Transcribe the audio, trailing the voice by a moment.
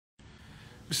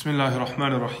بسم الله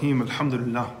الرحمن الرحيم الحمد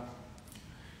لله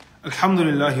الحمد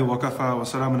لله وكفى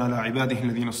وسلام على عباده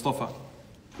الذين اصطفى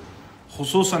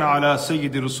خصوصا على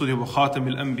سيد الرسل وخاتم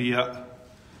الأنبياء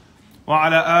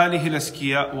وعلى آله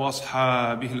الأزكياء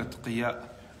وأصحابه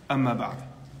الأتقياء أما بعد.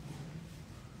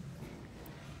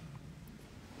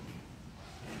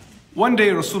 One day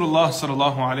Rasulullah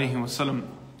sallallahu alayhi wasallam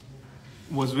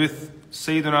was with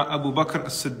Sayyidina Abu Bakr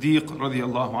as-Siddiq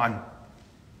radiyallahu anhu.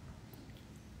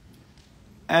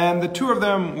 And the two of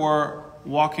them were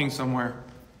walking somewhere,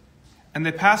 and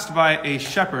they passed by a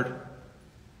shepherd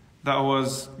that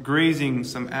was grazing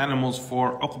some animals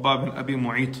for Uqba bin Abi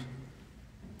Mu'ayt.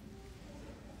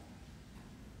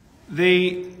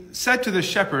 They said to the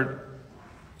shepherd,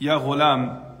 Ya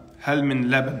ghulam, hal min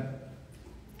laban?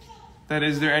 That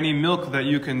is there any milk that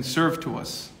you can serve to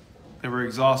us? They were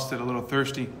exhausted, a little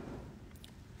thirsty.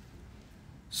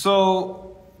 So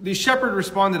the shepherd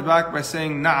responded back by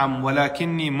saying, Na'am,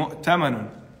 walakinni mu'tamanun.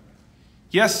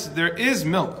 Yes, there is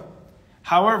milk.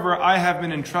 However, I have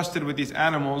been entrusted with these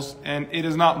animals and it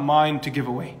is not mine to give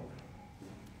away.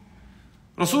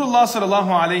 Rasulullah sallallahu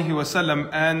alayhi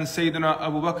wasallam and Sayyidina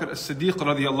Abu Bakr as-Siddiq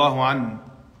radiyallahu anhu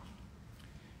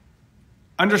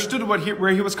understood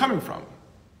where he was coming from.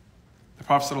 The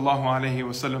Prophet sallallahu alayhi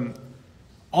wasallam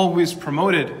always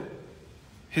promoted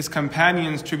his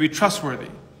companions to be trustworthy.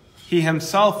 He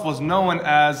himself was known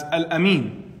as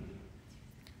Al-Amin.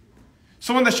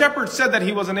 So when the shepherd said that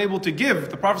he was unable to give,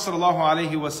 the Prophet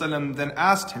ﷺ then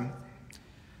asked him,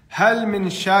 هَلْ مِنْ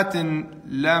شَاتٍ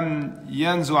لَمْ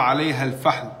يَنْزُ عَلَيْهَا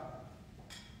الْفَحْلِ?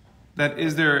 That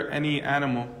is there any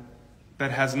animal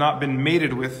that has not been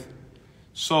mated with?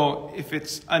 So if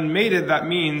it's unmated, that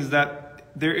means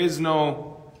that there is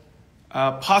no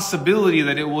possibility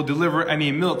that it will deliver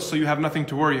any milk, so you have nothing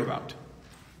to worry about.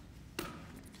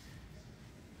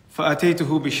 فَأَتَيْتُهُ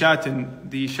بِشَاتٍ.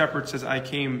 The shepherd says, I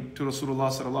came to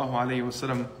Rasulullah sallallahu alayhi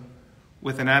wasallam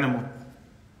with an animal.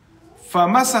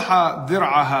 فَمَسَحَ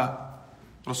دِرْعَهَا.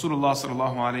 Rasulullah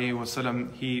sallallahu alayhi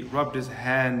wasallam, he rubbed his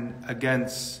hand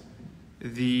against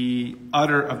the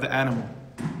udder of the animal.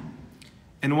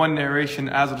 In one narration,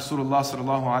 as Rasulullah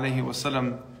sallallahu alayhi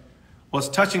wasallam was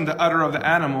touching the udder of the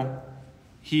animal,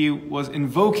 he was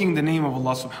invoking the name of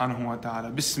Allah subhanahu wa ta'ala.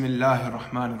 Bismillahir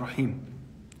Rahmanir Rahim.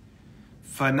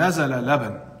 فَنَزَلَ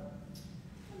لَبَنٍ.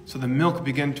 So the milk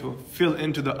began to fill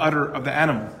into the udder of the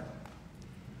animal.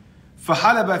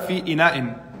 فَحَلَبَ فِي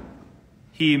إِنَاءٍ.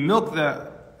 He milked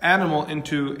the animal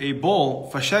into a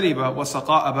bowl. فَشَرِبَ وَسَقَى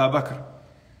أَبَا بَكْرٍ.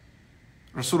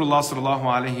 Rasulullah sallallahu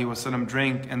alayhi wasallam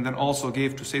drank and then also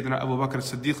gave to Sayyidina Abu Bakr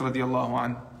as-Siddiq radiyallahu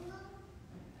anhu.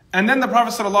 And then the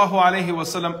Prophet sallallahu alayhi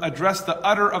wasallam addressed the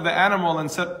udder of the animal and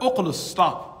said, "Uqlus,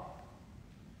 stop."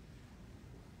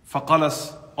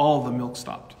 فَقَلَسْ. All the milk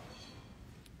stopped.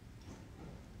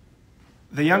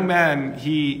 The young man,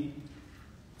 he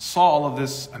saw all of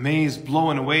this, amazed,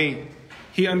 blown away.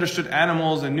 He understood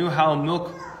animals and knew how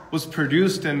milk was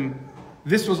produced, and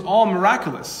this was all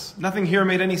miraculous. Nothing here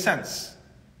made any sense.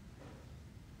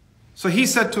 So he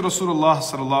said to Rasulullah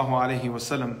sallallahu alayhi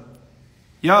wasallam,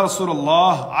 Ya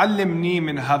Rasulullah, allimni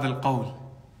min hadha al-qawl.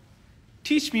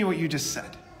 Teach me what you just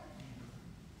said.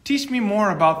 Teach me more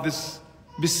about this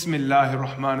Bismillahir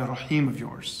Rahmanir Rahim of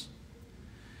yours.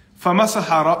 فَمَسَحَ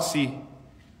رَأْسِي.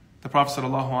 The Prophet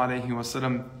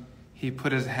ﷺ, he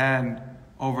put his hand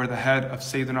over the head of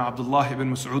Sayyidina Abdullah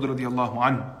ibn Mas'ud radiyallahu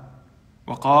anhu.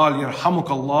 وَقَالَ يَرْحَمُكَ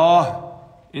اللَّهِ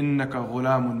إِنَّكَ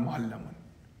غُلَامٌ مُعَلَّمٌ.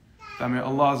 That may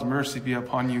Allah's mercy be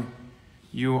upon you.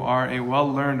 You are a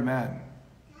well-learned man.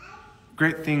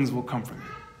 Great things will come from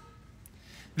you.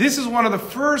 This is one of the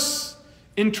first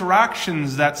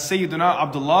interactions that Sayyidina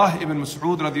Abdullah ibn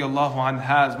Mas'ud radiyallahu anhu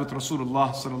has with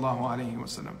Rasulullah sallallahu alayhi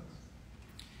wasallam.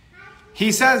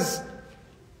 He says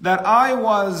that I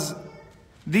was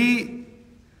the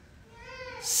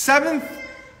 7th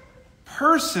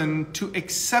person to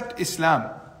accept Islam.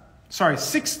 Sorry,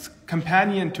 6th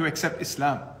companion to accept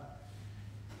Islam.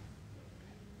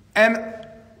 And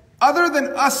other than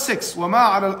us 6,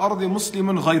 وَمَا عَلَى الْأَرْضِ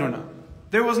مُسْلِمٌ غَيْرُنَا.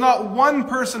 There was not one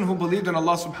person who believed in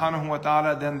Allah subhanahu wa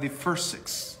ta'ala than the first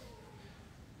 6.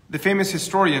 The famous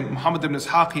historian, Muhammad ibn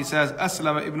Ishaq, he says,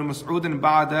 أَسْلَمَ ibn Mas'ud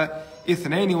بَعْدَ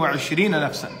 22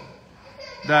 نَفْسًا.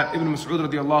 That Ibn Mas'ud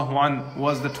radiallahu anh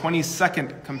was the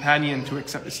 22nd companion to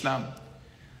accept Islam.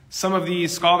 Some of the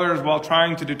scholars, while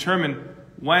trying to determine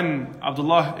when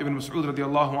Abdullah ibn Mas'ud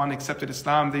radiallahu anh accepted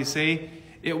Islam, they say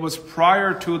it was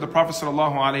prior to the Prophet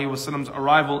sallallahu alayhi wasallam's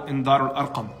arrival in Dar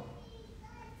al-Arqam.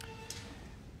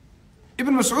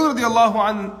 Ibn Mas'ud radiallahu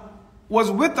anh was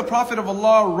with the Prophet of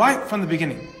Allah right from the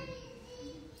beginning.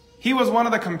 He was one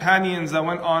of the companions that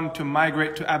went on to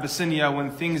migrate to Abyssinia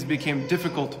when things became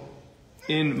difficult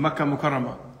in Makkah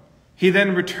Mukarramah. He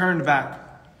then returned back.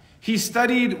 He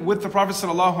studied with the Prophet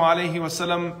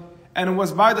ﷺ and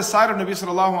was by the side of Nabi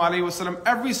ﷺ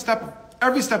every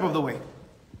step of the way.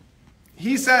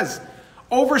 He says,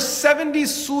 over 70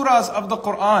 surahs of the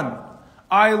Quran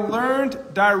I learned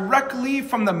directly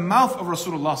from the mouth of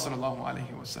Rasulullah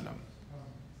ﷺ.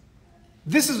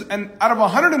 This is, and out of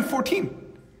 114,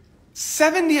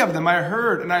 70 of them I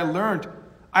heard and I learned.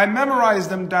 I memorized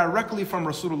them directly from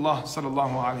Rasulullah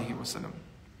ﷺ.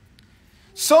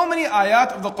 So many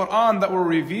ayat of the Quran that were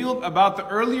revealed about the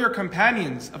earlier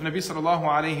companions of Nabi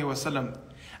ﷺ.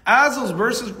 As those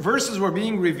verses were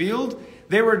being revealed,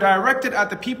 they were directed at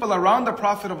the people around the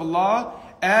Prophet of Allah,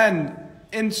 and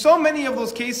in so many of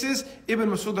those cases, Ibn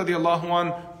Mas'ud radiallahu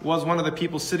anh was one of the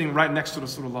people sitting right next to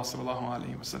Rasulullah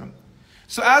ﷺ.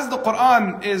 So as the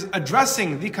Quran is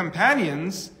addressing the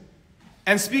companions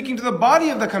and speaking to the body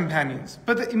of the companions,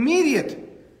 but the immediate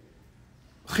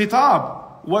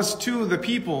khitab was to the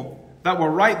people that were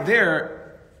right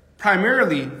there,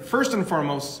 primarily, first and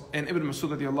foremost, and Ibn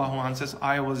Mas'ud radiallahu anh says,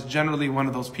 I was generally one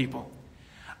of those people.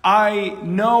 I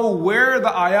know where the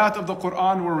ayat of the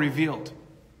Quran were revealed.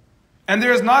 And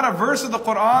there is not a verse of the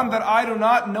Quran that I do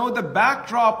not know the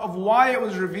backdrop of why it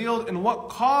was revealed and what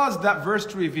caused that verse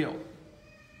to reveal.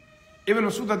 Ibn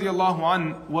Mas'ud radiallahu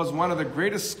anh was one of the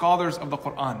greatest scholars of the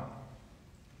Quran.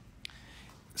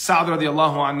 Sa'd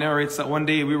radiallahu anh narrates that one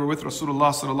day we were with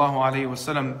Rasulullah sallallahu alayhi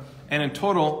wasallam, and in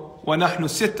total, وَنَحْنُ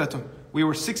سِتَّةٌ, we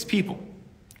were 6 people.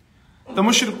 The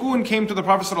mushrikun came to the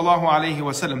Prophet sallallahu alayhi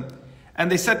wasallam, and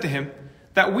they said to him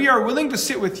that we are willing to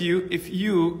sit with you if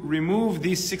you remove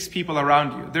these 6 people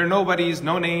around you. They're nobodies,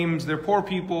 no names, they're poor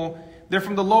people, they're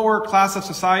from the lower class of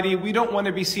society, we don't want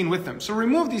to be seen with them. So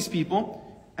remove these people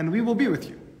and we will be with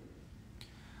you.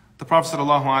 The Prophet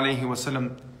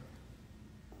ﷺ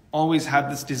always had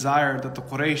this desire that the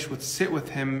Quraysh would sit with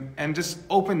him and just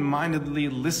open-mindedly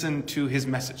listen to his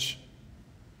message.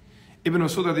 Ibn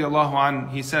Mas'ud radiallahu anh,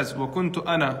 he says, Sa'd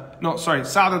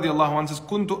radiallahu anh says,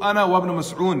 كُنْتُ أَنَا وَابْنُ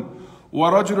مَسْعُونَ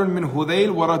وَرَجُلٌ مِّنْ هُذَيْلٍ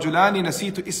وَرَجُلَانِ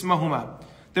نَسِيتُ إِسْمَهُمَا.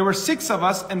 There were 6 of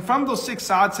us, and from those 6,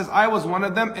 Sa'd says, I was one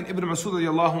of them, and Ibn Mas'ud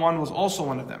radiallahu anh was also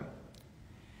one of them.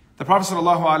 The Prophet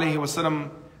ﷺ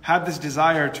had this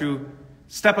desire to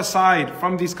step aside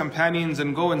from these companions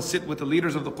and go and sit with the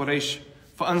leaders of the Quraysh.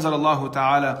 فأنزل الله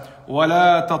تعالى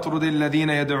ولا تطرد الذين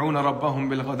يدعون ربهم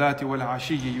بالغداة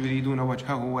والعشي يريدون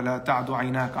وجهه ولا تعد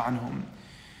عيناك عنهم.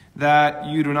 That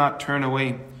you do not turn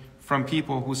away from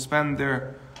people who spend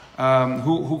their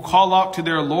who call out to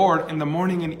their Lord in the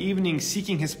morning and evening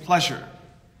seeking His pleasure.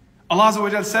 Allah Azza wa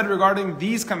Jal said regarding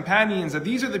these companions that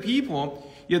these are the people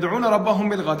يدعون ربهم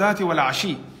بالغداة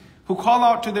والعشي, who call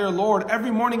out to their Lord every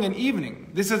morning and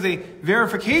evening. This is a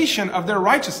verification of their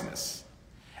righteousness.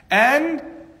 And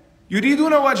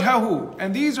yuriduna wajhahu,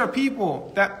 and these are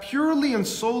people that purely and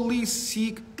solely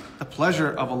seek the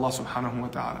pleasure of Allah subhanahu wa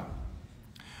ta'ala.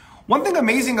 One thing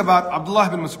amazing about Abdullah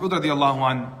ibn Mas'ud radiallahu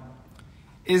anh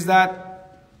is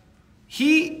that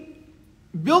he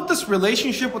built this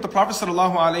relationship with the Prophet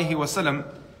sallallahu alaihi wasallam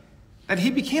that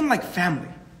he became like family.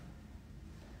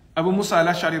 Abu Musa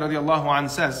al-Ash'ari radiallahu anh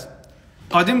says,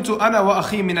 قَدِمْتُ أَنَا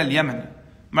وَأَخِي مِنَ الْيَمَنِ.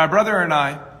 My brother and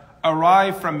I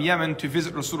arrived from Yemen to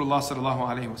visit Rasulullah sallallahu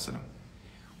alayhi wasallam.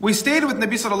 We stayed with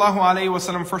Nabi sallallahu alayhi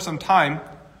wasallam for some time.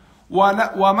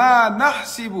 وَمَا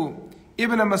نَحْسِبُ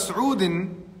إِبْنَ مَسْعُودٍ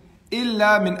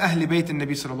إِلَّا مِنْ أَهْلِ بَيْتِ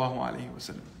النَّبِي صلى الله عليه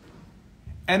وسلم.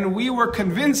 And we were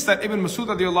convinced that Ibn Mas'ud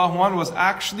radiallahu anh was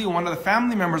actually one of the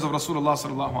family members of Rasulullah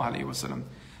sallallahu alayhi wasallam.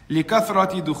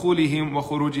 لِكَثْرَةِ دُخُولِهِمْ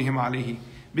وَخُرُوجِهِمْ عَلَيْهِ.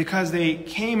 Because they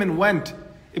came and went.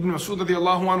 Ibn Mas'ud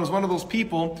radiallahu anh was one of those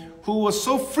people who was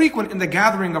so frequent in the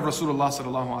gathering of Rasulullah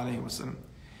sallallahu alayhi wasallam.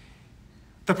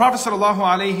 The Prophet sallallahu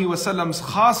alayhi wasallam's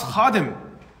khas khadim,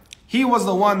 he was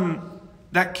the one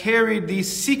that carried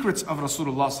these secrets of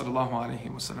Rasulullah sallallahu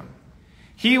alayhi wasallam.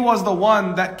 He was the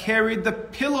one that carried the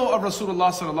pillow of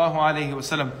Rasulullah sallallahu alayhi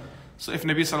wasallam. So if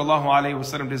Nabi sallallahu alayhi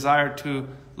wasallam desired to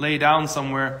lay down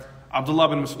somewhere,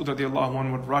 Abdullah ibn Mas'ud radiallahu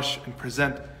anh would rush and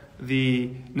present the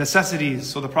necessities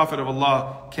so the Prophet of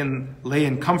Allah can lay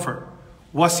in comfort.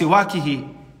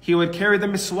 وَسِوَاكِهِ, he would carry the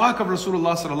miswak of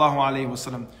Rasulullah sallallahu alayhi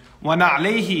wasallam.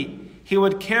 وَنَعْلَيْهِ, he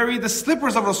would carry the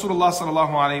slippers of Rasulullah sallallahu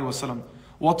alayhi wasallam.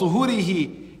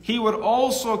 وَطُهُورِهِ, he would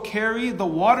also carry the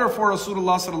water for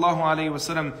Rasulullah sallallahu alayhi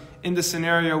wasallam in the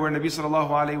scenario where Nabi sallallahu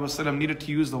alayhi wasallam needed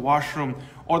to use the washroom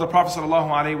or the Prophet sallallahu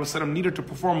alayhi wasallam needed to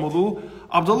perform wudu.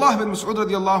 Abdullah ibn Mas'ud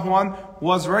radiallahu anh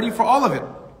was ready for all of it.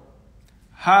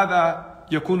 هذا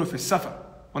يكون في السفر.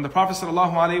 When the Prophet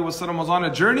ﷺ was on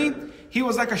a journey, he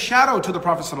was like a shadow to the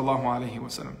Prophet sallallahu alaihi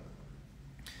wasallam.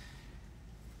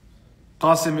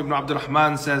 Qasim ibn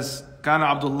Abdurrahman says, Kana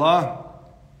Abdullah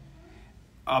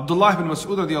ibn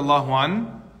Mas'ud radiallahu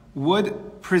an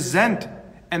would present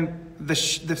and the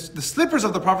slippers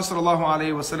of the Prophet sallallahu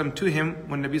alaihi wasallam to him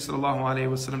when Nabi sallallahu alaihi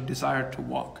wasallam desired to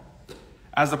walk.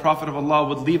 As the Prophet of Allah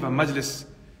would leave a majlis,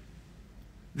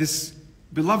 this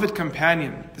beloved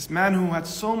companion, this man who had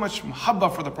so much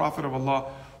muhabba for the Prophet of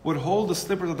Allah, would hold the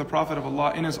slippers of the Prophet of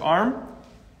Allah in his arm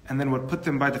and then would put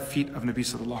them by the feet of Nabi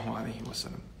sallallahu alaihi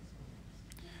wasallam.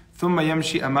 ثُمَّ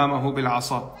يَمْشِي أَمَامَهُ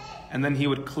بِالْعَصَى. And then he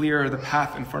would clear the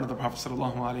path in front of the Prophet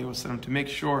sallallahu alaihi wasallam to make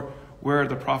sure where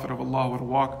the Prophet of Allah would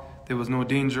walk, there was no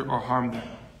danger or harm there.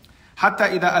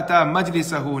 حَتَّى إِذَا أَتَى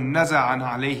مَجْلِسَهُ نَزَعًا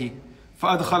عَلَيْهِ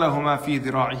فَأَدْخَلَهُمَا فِي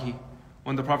ذِرَاعِهِ.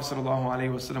 When the Prophet sallallahu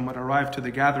alaihi wasallam would arrive to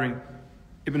the gathering,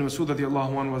 Ibn Mas'ud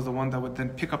radiallahu anhu was the one that would then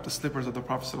pick up the slippers of the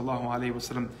Prophet sallallahu alaihi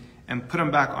wasallam and put them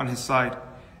back on his side.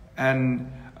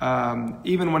 And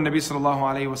even when Nabi sallallahu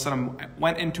alaihi wasallam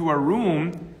went into a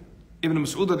room, Ibn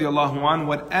Mas'ud radiallahu anhu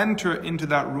would enter into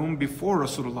that room before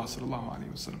Rasulullah sallallahu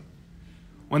alaihi wasallam.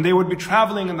 When they would be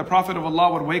traveling and the Prophet of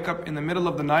Allah would wake up in the middle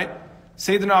of the night,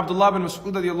 Sayyidina Abdullah ibn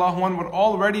Mas'ud radiallahu anhu would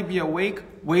already be awake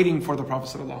waiting for the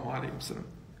Prophet sallallahu alaihi wasallam.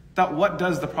 That what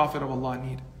does the Prophet of Allah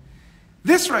need?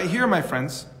 This right here, my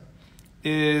friends,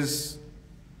 is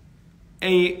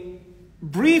a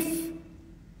brief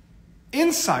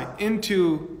insight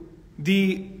into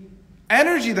the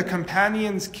energy the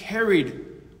companions carried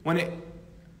when it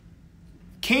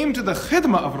came to the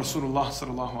khidmah of Rasulullah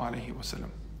sallallahu alaihi wasallam.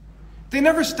 They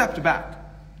never stepped back.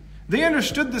 They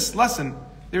understood this lesson.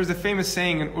 There's a famous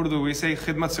saying in Urdu, we say,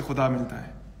 khidmat se khuda milta hai.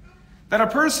 That a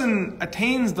person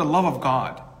attains the love of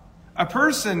God. A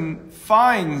person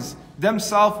finds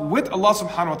themselves with Allah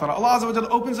subhanahu wa ta'ala. Allah Azza wa Jalla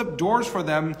opens up doors for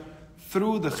them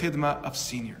through the khidmah of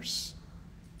seniors.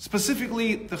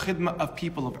 Specifically, the khidmah of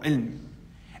people of ilm.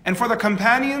 And for the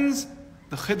companions,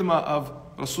 the khidmah of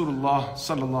Rasulullah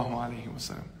sallallahu alayhi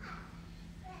wasallam.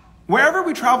 Wherever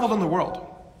we traveled in the world,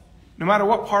 no matter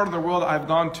what part of the world I've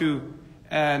gone to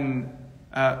and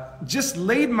just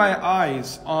laid my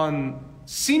eyes on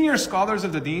senior scholars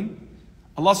of the deen,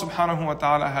 Allah subhanahu wa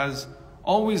ta'ala has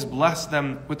always blessed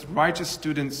them with righteous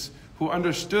students who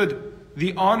understood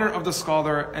the honor of the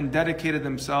scholar and dedicated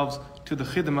themselves to the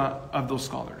khidmah of those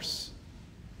scholars.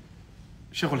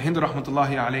 Shaykh al-Hind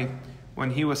rahmatullahi alayh,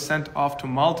 when he was sent off to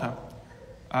Malta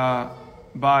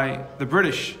by the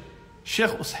British,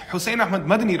 Shaykh Hussain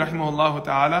Kamani rahimahullah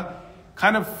ta'ala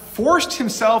kind of forced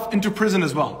himself into prison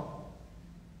as well.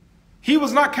 He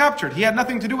was not captured. He had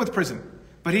nothing to do with prison.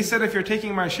 But he said, if you're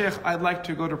taking my shaykh, I'd like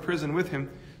to go to prison with him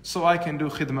so I can do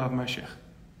khidmah of my shaykh.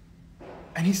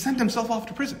 And he sent himself off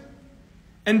to prison.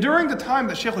 And during the time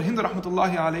that Shaykh al-Hind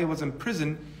rahmatullahi alayhi was in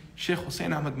prison, Shaykh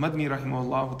Hussain Kamani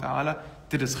rahimahullah ta'ala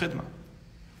did his khidmah.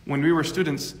 When we were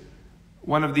students,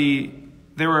 there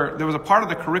was a part of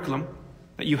the curriculum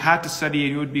that you had to study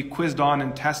and you would be quizzed on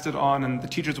and tested on, and the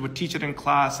teachers would teach it in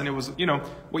class, and it was,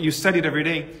 what you studied every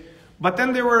day. But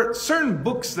then there were certain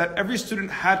books that every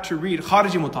student had to read,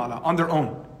 khariji mutala, on their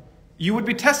own. You would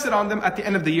be tested on them at the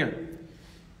end of the year.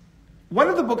 One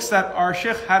of the books that our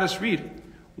Shaykh had us read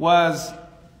was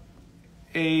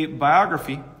a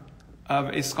biography of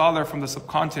a scholar from the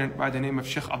subcontinent by the name of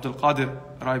Shaykh Abdul Qadir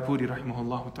Raipuri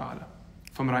rahimahullah ta'ala,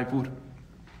 from Raipur.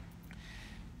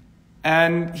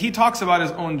 And he talks about his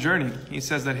own journey. He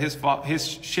says that his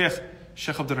Shaykh,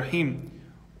 Shaykh Abdul Rahim,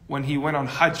 when he went on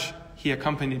Hajj, he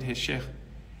accompanied his Shaykh.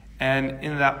 And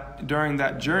during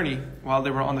that journey, while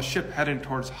they were on the ship heading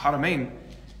towards Haramain,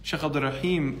 Shaykh Abdul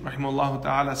Rahim rahimahullah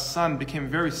ta'ala's son became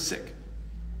very sick.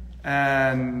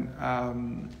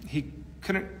 And he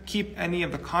couldn't keep any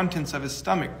of the contents of his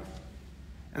stomach.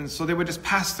 And so they would just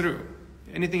pass through.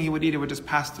 Anything he would eat, it would just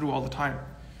pass through all the time.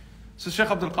 So Shaykh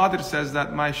Abdul Qadir says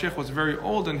that my Shaykh was very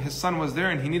old and his son was there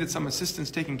and he needed some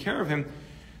assistance taking care of him.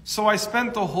 So I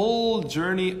spent the whole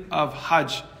journey of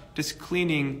Hajj just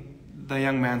cleaning the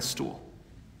young man's stool.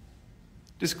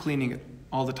 Just cleaning it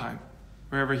all the time.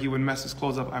 Wherever he would mess his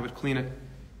clothes up, I would clean it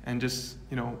and just,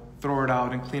 throw it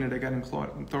out and clean it again and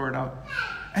throw it out.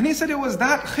 And he said it was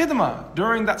that khidmah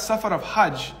during that safar of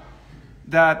Hajj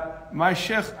that my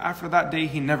Shaykh, after that day,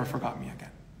 he never forgot me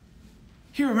again.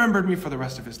 He remembered me for the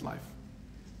rest of his life.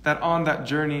 That on that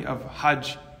journey of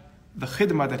Hajj, the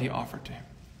khidmah that he offered to him.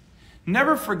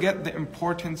 Never forget the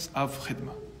importance of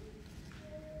khidmah.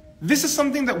 This is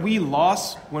something that we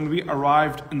lost when we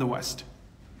arrived in the West.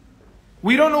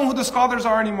 We don't know who the scholars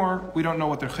are anymore. We don't know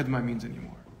what their khidmah means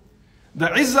anymore. The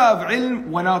izzah of ilm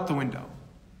went out the window.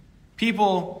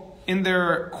 People, in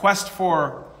their quest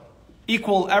for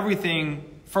equal everything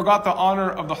forgot the honor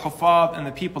of the Huffaz and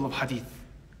the people of Hadith.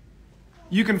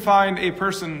 You can find a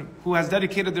person who has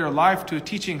dedicated their life to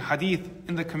teaching Hadith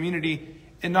in the community,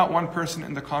 and not one person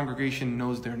in the congregation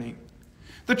knows their name.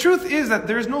 The truth is that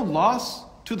there is no loss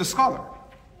to the scholar.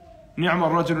 نعم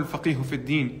الرجل الفقيه في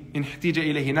الدين إن احتيج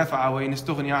إليه نفع وإن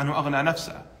استغني عنه أغنى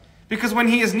نفسه. Because when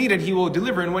he is needed, he will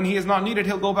deliver, and when he is not needed,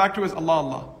 he'll go back to his Allah,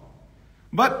 Allah.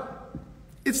 But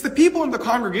it's the people in the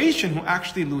congregation who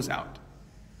actually lose out,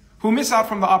 who miss out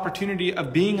from the opportunity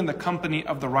of being in the company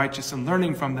of the righteous and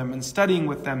learning from them and studying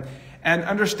with them and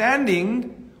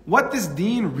understanding what this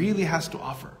deen really has to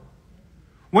offer.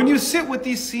 When you sit with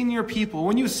these senior people,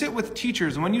 when you sit with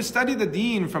teachers, when you study the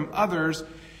deen from others,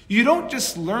 you don't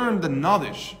just learn the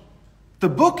knowledge. The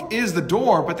book is the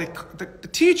door, but the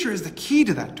teacher is the key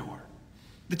to that door.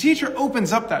 The teacher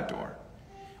opens up that door.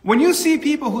 When you see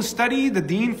people who study the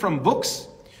deen from books,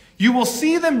 you will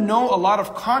see them know a lot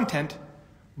of content,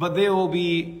 but they will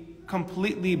be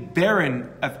completely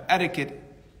barren of etiquette.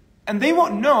 And they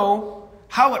won't know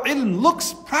how ilm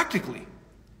looks practically.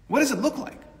 What does it look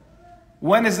like?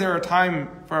 When is there a time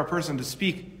for a person to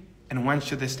speak, and when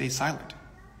should they stay silent?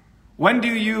 When do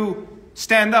you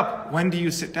stand up? When do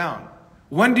you sit down?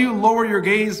 When do you lower your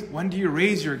gaze? When do you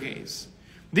raise your gaze?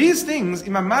 These things,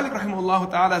 Imam Malik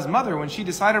rahimahullah ta'ala's mother, when she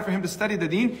decided for him to study the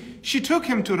deen, she took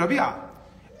him to Rabi'ah.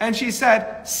 And she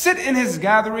said, sit in his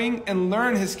gathering and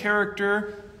learn his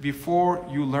character before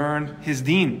you learn his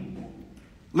deen.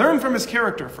 Learn from his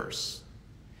character first.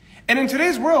 And in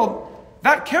today's world,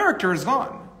 that character is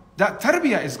gone. That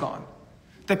tarbiyah is gone.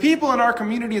 The people in our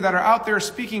community that are out there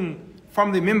speaking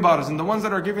from the mimbars, and the ones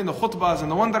that are giving the khutbahs, and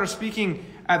the ones that are speaking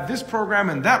at this program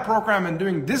and that program and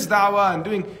doing this da'wah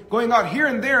and going out here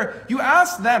and there, you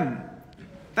ask them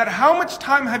that how much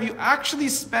time have you actually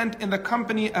spent in the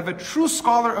company of a true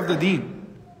scholar of the deen?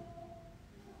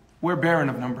 We're barren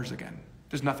of numbers again.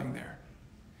 There's nothing there.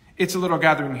 It's a little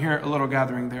gathering here, a little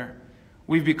gathering there.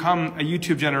 We've become a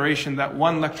YouTube generation that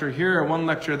one lecture here, one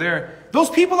lecture there. Those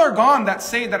people are gone that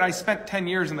say that I spent 10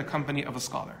 years in the company of a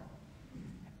scholar.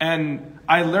 And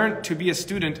I learned to be a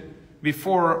student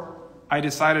before I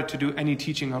decided to do any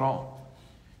teaching at all.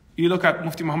 You look at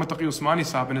Mufti Muhammad Taqi Usmani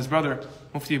Sahib and his brother,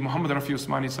 Mufti Muhammad Rafi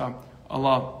Usmani Sahib.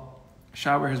 Allah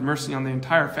shower His mercy on the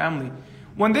entire family.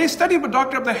 When they studied with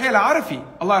Dr. Abdullah al-Arifi,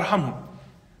 Allah arhamhum,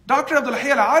 Dr. Abdullah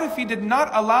al-Arifi did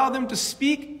not allow them to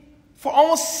speak for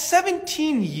almost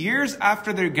 17 years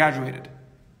after they graduated.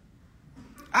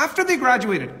 After they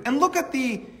graduated. And look at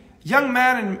the young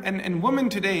man and woman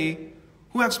today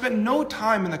who have spent no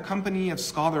time in the company of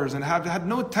scholars and have had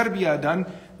no tarbiyah done,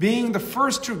 being the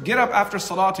first to get up after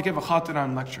salah to give a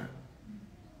khatiran lecture.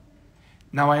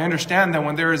 Now I understand that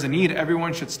when there is a need,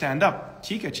 everyone should stand up.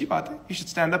 You should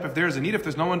stand up if there is a need. If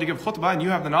there's no one to give khutbah and you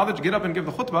have the knowledge, get up and give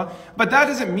the khutbah. But that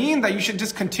doesn't mean that you should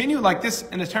just continue like this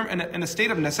in a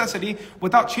state of necessity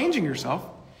without changing yourself.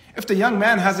 If the young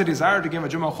man has a desire to give a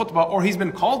Jummah khutbah, or he's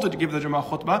been called to give the Jummah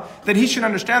khutbah, then he should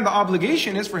understand the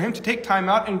obligation is for him to take time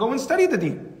out and go and study the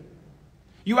deen.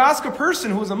 You ask a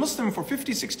person who is a Muslim for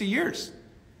 50, 60 years,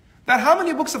 that how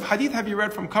many books of hadith have you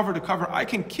read from cover to cover? I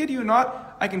can kid you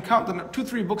not, I can count the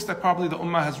 2-3 books that probably the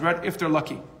ummah has read if they're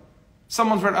lucky.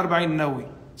 Someone's read Arba'in Nawawi,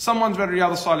 someone's read Riyadh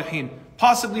al-Salihin,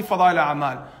 possibly Fadail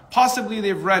al-Amal, possibly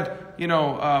they've read,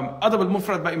 Adab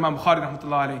al-Mufrad by Imam Bukhari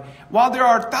rahmatullahi alayhi. While there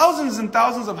are thousands and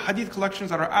thousands of hadith collections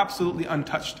that are absolutely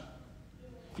untouched.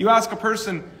 You ask a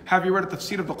person, have you read the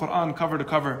tafsir of the Quran cover to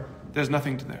cover? There's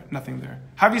nothing there.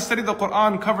 Have you studied the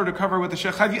Quran cover to cover with a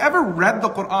shaykh? Have you ever read the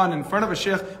Quran in front of a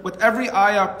shaykh with every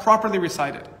ayah properly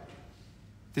recited?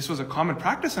 This was a common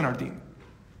practice in our deen.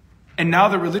 And now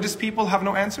the religious people have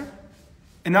no answer?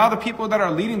 And now the people that are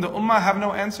leading the ummah have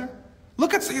no answer?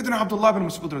 Look at Sayyidina Abdullah ibn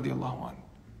Mas'ud radiallahu anhu.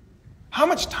 How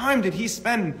much time did he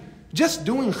spend just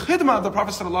doing khidmah of the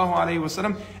Prophet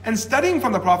ﷺ and studying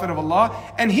from the Prophet of Allah?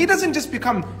 And he doesn't just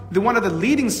become one of the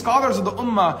leading scholars of the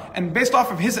ummah, and based off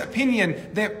of his opinion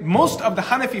that most of the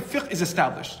Hanafi fiqh is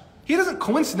established. He doesn't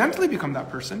coincidentally become that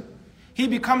person. He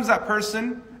becomes that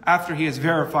person after he is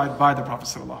verified by the Prophet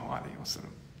ﷺ.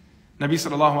 Nabi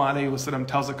ﷺ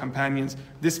tells the companions,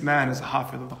 this man is a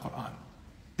hafiz of the Quran.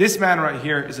 This man right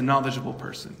here is a knowledgeable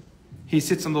person. He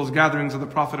sits in those gatherings of the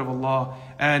Prophet of Allah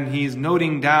and he's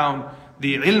noting down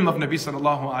the ilm of Nabi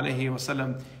sallallahu alayhi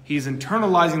wasallam. He's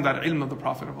internalizing that ilm of the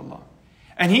Prophet of Allah.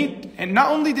 And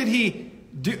not only did he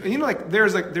do, there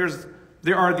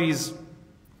are these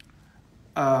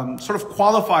sort of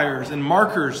qualifiers and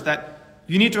markers that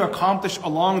you need to accomplish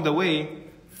along the way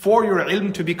for your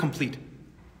ilm to be complete.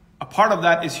 A part of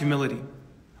that is humility.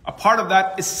 A part of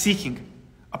that is seeking.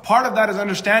 A part of that is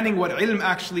understanding what ilm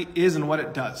actually is and what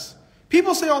it does.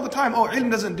 People say all the time, oh,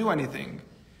 ilm doesn't do anything.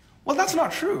 Well, that's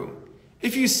not true.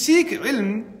 If you seek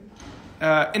ilm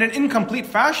in an incomplete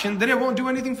fashion, then it won't do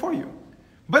anything for you.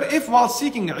 But if while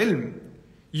seeking ilm,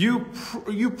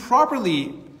 you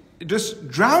properly just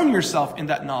drown yourself in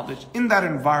that knowledge, in that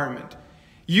environment,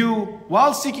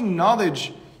 while seeking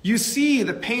knowledge, you see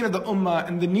the pain of the ummah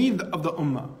and the need of the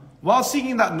ummah. While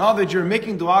seeking that knowledge, you're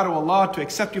making dua to Allah to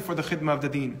accept you for the khidmah of the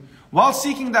deen. While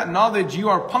seeking that knowledge, you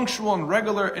are punctual and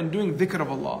regular and doing dhikr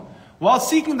of Allah. While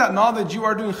seeking that knowledge, you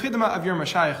are doing khidmah of your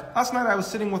mashayikh. Last night I was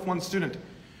sitting with one student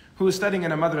who is studying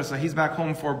in a madrasa. He's back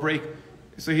home for a break.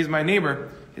 So he's my neighbor.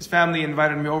 His family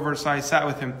invited me over, so I sat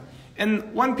with him.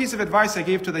 And one piece of advice I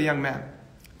gave to the young man.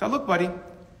 I thought, look buddy,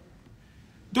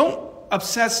 don't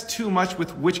obsess too much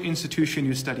with which institution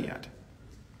you study at.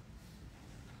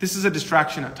 This is a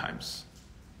distraction at times.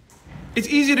 It's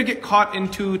easy to get caught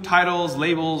into titles,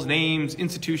 labels, names,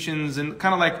 institutions, and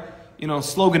kind of like,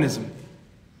 sloganism.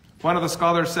 One of the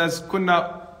scholars says,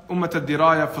 "Kunna ummat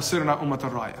al-diraya fasirna ummat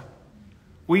al-raya."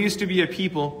 We used to be a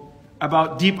people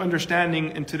about deep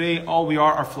understanding, and today all we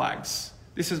are flags.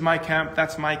 This is my camp,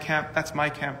 that's my camp, that's my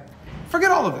camp. Forget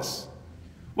all of this.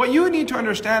 What you need to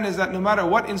understand is that no matter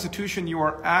what institution you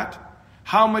are at,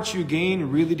 how much you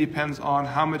gain really depends on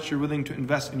how much you're willing to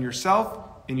invest in yourself,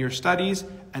 in your studies,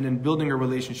 and in building a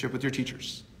relationship with your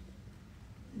teachers.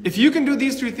 If you can do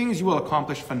these three things, you will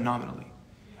accomplish phenomenally.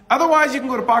 Otherwise, you can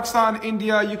go to Pakistan,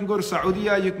 India, you can go to Saudi,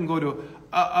 you can go to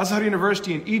Azhar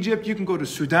University in Egypt, you can go to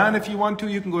Sudan if you want to,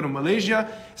 you can go to Malaysia.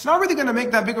 It's not really going to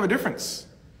make that big of a difference.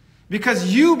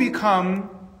 Because you become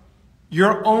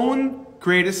your own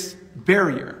greatest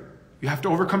barrier. You have to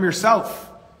overcome yourself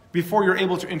before you're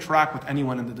able to interact with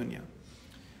anyone in the dunya.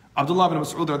 Abdullah ibn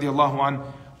Mas'ud radiallahu anh,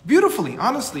 beautifully,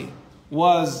 honestly,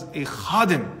 was a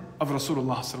khadim of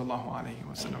Rasulullah sallallahu alayhi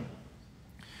wa sallam.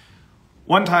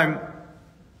 One time,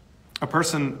 a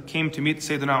person came to meet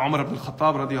Sayyidina Umar ibn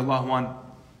Khattab radiallahu anh,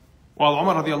 while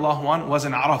Umar radiallahu anh was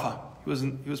in Arafah.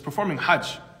 He was performing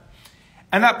Hajj.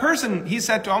 And that person, he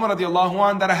said to Umar radiallahu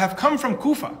anh, that I have come from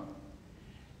Kufa.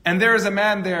 And there is a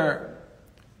man there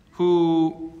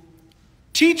who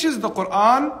teaches the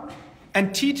Quran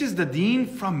and teaches the deen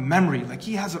from memory. Like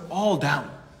he has it all down.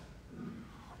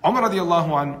 Umar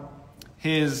radiallahu anh,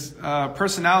 his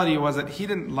personality was that he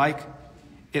didn't like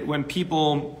it when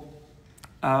people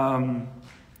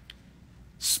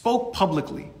spoke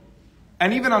publicly.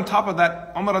 And even on top of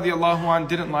that, Umar radiallahu anh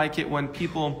didn't like it when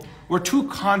people were too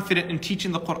confident in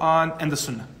teaching the Quran and the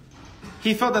Sunnah.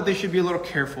 He felt that they should be a little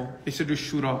careful. They should do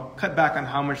shura, cut back on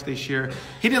how much they share.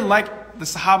 He didn't like the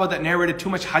Sahaba that narrated too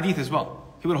much hadith as well.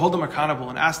 He would hold them accountable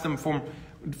and ask them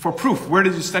for proof. Where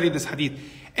did you study this hadith?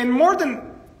 And more than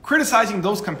criticizing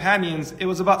those companions, it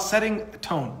was about setting a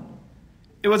tone.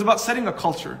 It was about setting a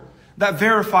culture that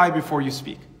verify before you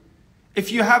speak.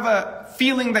 If you have a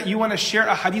feeling that you want to share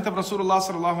a hadith of Rasulullah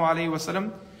sallallahu alaihi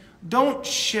wasallam, don't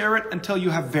share it until you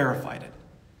have verified it.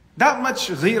 That much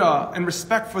ghira and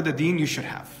respect for the deen you should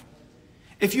have.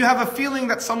 If you have a feeling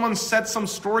that someone said some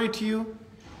story to you,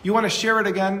 you want to share it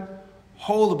again,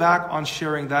 hold back on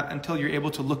sharing that until you're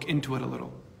able to look into it a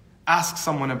little. Ask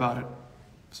someone about it.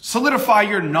 Solidify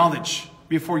your knowledge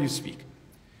before you speak.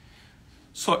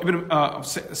 So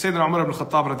Sayyidina Umar ibn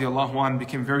Khattab radiallahu anh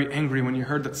became very angry when he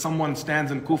heard that someone stands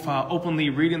in Kufa openly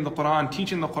reading the Quran,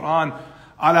 teaching the Quran,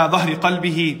 ala dhahri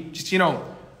qalbihi, just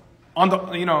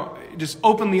just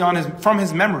openly from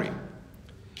his memory.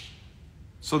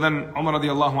 So then Umar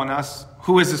radiallahu anh asked,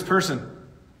 who is this person?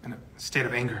 In a state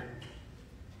of anger.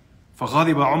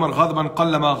 فَغَضِبَ عُمَرْ غَضْبًا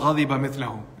قَلَّمَا غَضِبَ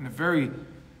مِثْلَهُ. In a very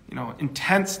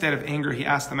intense state of anger, he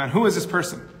asked the man, who is this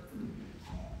person?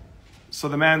 So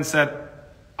the man said,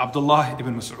 Abdullah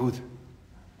ibn Mas'ud.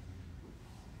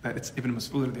 That it's Ibn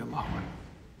Mas'ud radiallahu anh.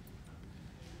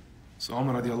 So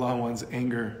Umar radiallahu anh's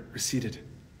anger receded.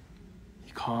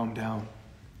 He calmed down.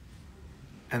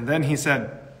 And then he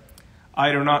said,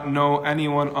 I do not know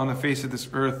anyone on the face of this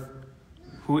earth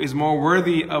who is more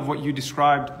worthy of what you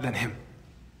described than him.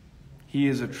 He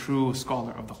is a true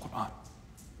scholar of the Quran.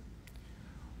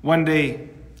 One day,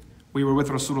 we were with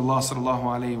Rasulullah sallallahu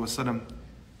alayhi wa sallam,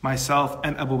 myself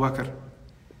and Abu Bakr.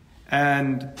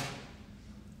 And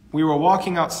we were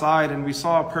walking outside and we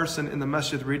saw a person in the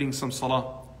masjid reading some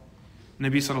salah.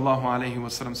 Nabi sallallahu alayhi wa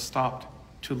sallam stopped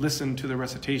to listen to the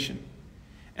recitation.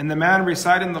 And the man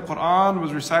reciting the Quran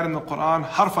was reciting the Quran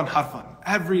harfan harfan.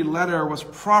 Every letter was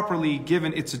properly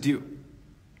given its due.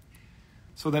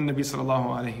 So then Nabi sallallahu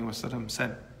alayhi wa sallam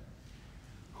said,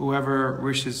 whoever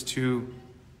wishes to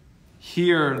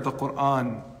hear the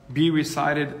Quran be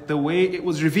recited the way it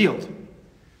was revealed,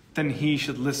 then he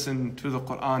should listen to the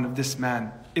Quran of this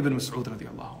man, Ibn Mas'ud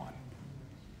radiallahu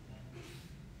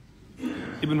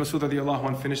anhu. Ibn Masud radiallahu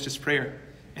anh finished his prayer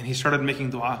and he started making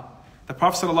dua. The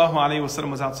Prophet sallallahu alaihi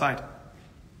wasallam was outside.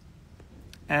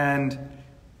 And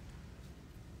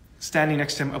standing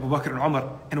next to him, Abu Bakr and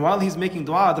Umar. And while he's making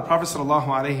dua, the Prophet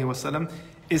ﷺ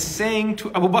is saying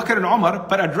to Abu Bakr and Umar,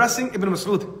 but addressing Ibn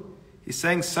Mas'ud. He's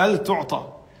saying, Sal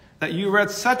tu'ta. That you read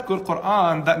such good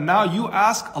Quran that now you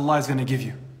ask, Allah is going to give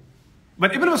you.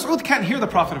 But Ibn Mas'ud can't hear the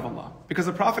Prophet of Allah. Because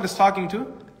the Prophet is talking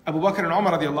to Abu Bakr and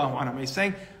Umar radiallahu anhum. He's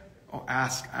saying, oh,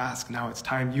 ask, now it's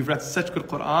time. You've read such good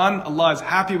Quran, Allah is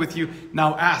happy with you,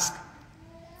 now ask.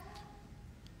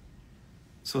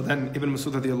 So then Ibn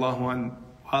Mas'ud radiallahu anhu,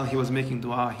 while he was making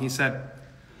dua, he said,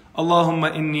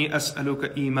 Allahumma inni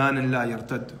as'aluka imanan la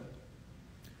yartaddu,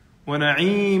 wa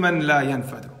na'iman la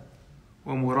yanfadu,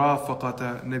 wa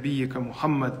murafaqata nabiyyika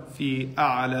Muhammad fi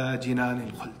a'la jinan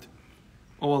al-khuld.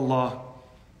 Oh Allah,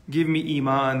 give me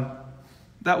iman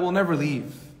that will never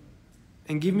leave,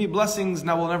 and give me blessings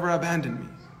that will never abandon me,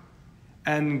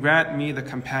 and grant me the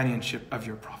companionship of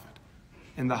your Prophet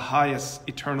in the highest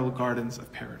eternal gardens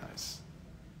of paradise.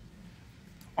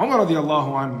 Umar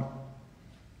radiallahu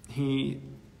anhu,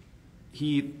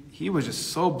 he was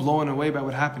just so blown away by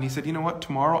what happened. He said, you know what,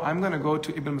 tomorrow I'm going to go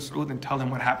to Ibn Mas'ud and tell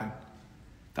him what happened.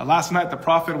 That last night the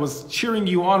Prophet was cheering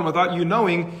you on without you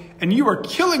knowing, and you were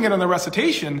killing it on the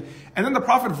recitation, and then the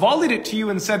Prophet volleyed it to you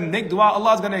and said, make dua,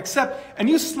 Allah is going to accept, and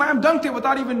you slam dunked it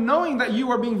without even knowing that you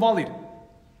were being volleyed.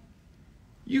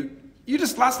 You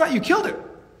just, last night you killed it.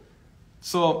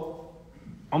 So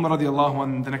Umar radiallahu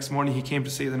anhu, the next morning he came to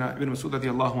Sayyidina Ibn Mas'ud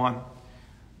radiallahu anhu,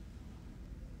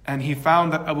 and he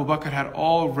found that Abu Bakr had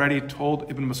already told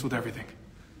Ibn Mas'ud everything.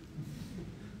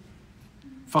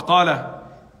 فقال,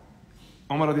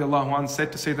 Umar radiallahu anhu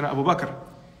said to Sayyidina Abu Bakr,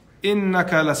 إِنَّكَ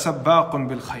لَسَبَّاقٌ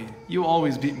بِالْخَيْرِ. You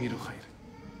always beat me to khair.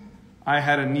 I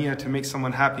had a niyyah to make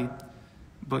someone happy,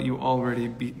 but you already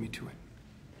beat me to it.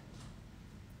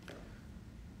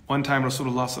 One time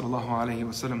Rasulullah sallallahu alayhi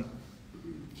wa sallam,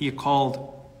 he called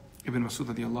Ibn Mas'ud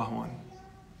radiallahu anhu,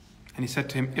 and he said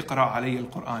to him, اقرأ علي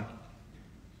القرآن.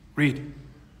 Read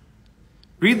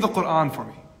the Quran for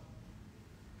me.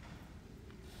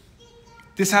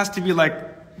 This has to be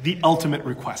like the ultimate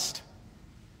request.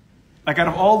 Like out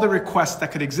of all the requests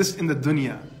that could exist in the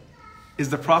dunya, is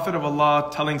the Prophet of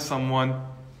Allah telling someone,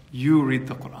 you read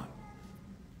the Quran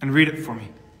and read it for me.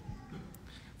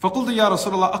 فَقُلْتُ يَا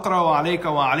رَسُولَ اللَّهِ أَقْرَأُ عَلَيْكَ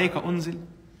وَعَلَيْكَ أُنزِلْ.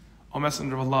 O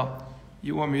Messenger of Allah,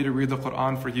 you want me to read the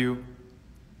Quran for you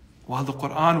while the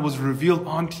Quran was revealed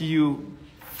onto you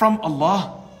from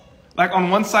Allah? Like on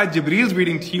one side Jibreel's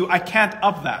reading to you, I can't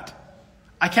up that.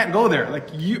 I can't go there. Like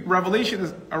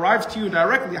revelation arrives to you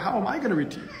directly. How am I going to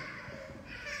read to you?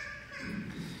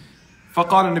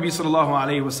 فقال النبي صلى الله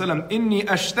عليه وسلم إني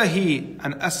أشتهي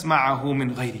أن أسمعه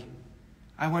من غيري.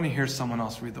 I want to hear someone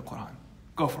else read the Quran.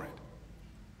 Go for it.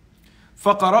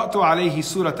 فقرأت عليه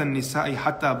سورة النساء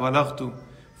حتى بلغت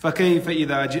فكيف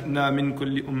إذا جئنا من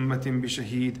كل أمة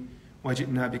بشهيد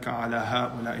وجئنا بك على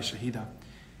هؤلاء شهيدا.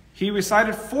 He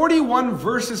recited 41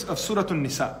 verses of Surah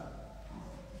An-Nisa.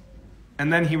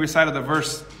 And then he recited the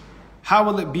verse, how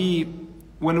will it be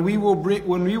when we will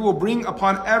bring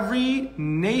upon every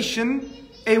nation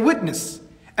a witness,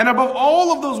 and above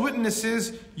all of those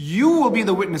witnesses you will be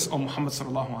the witness, O Muhammad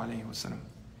sallallahu alaihi wasallam.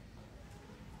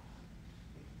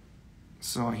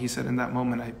 So he said, in that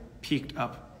moment I peeked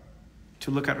up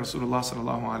to look at Rasulullah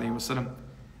sallallahu alaihi wasallam,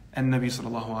 and Nabi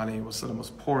sallallahu alaihi wasallam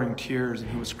was pouring tears and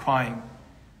he was crying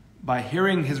by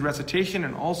hearing his recitation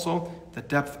and also the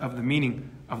depth of the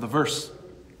meaning of the verse.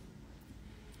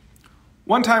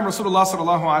 One time Rasulullah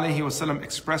sallallahu alaihi wasallam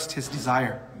expressed his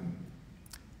desire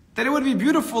that it would be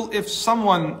beautiful if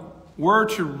someone were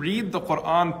to read the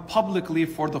Quran publicly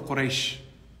for the Quraysh,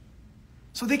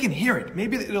 so they can hear it.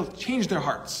 Maybe it'll change their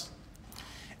hearts.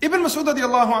 Ibn Mas'ud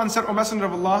radiallahu anhu said, O Messenger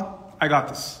of Allah, I got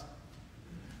this.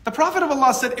 The Prophet of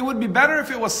Allah said it would be better if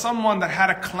it was someone that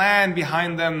had a clan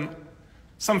behind them,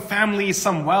 some family,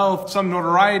 some wealth, some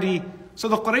notoriety, so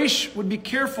the Quraysh would be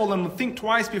careful and would think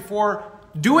twice before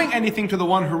doing anything to the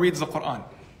one who reads the Quran.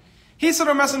 He said,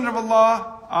 O Messenger of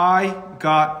Allah, I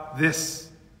got this.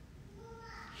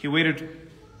 He waited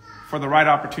for the right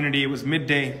opportunity. It was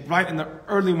midday, right in the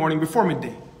early morning, before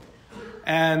midday.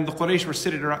 And the Quraysh were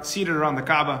seated around the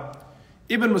Kaaba.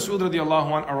 Ibn Mas'ud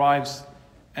radiallahu anh arrives,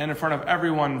 and in front of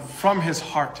everyone from his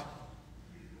heart.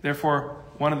 Therefore,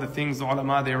 one of the things the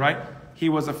ulama, they write, he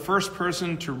was the first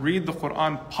person to read the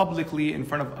Quran publicly in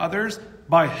front of others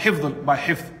by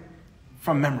hifd,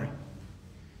 from memory.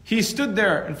 He stood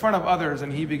there in front of others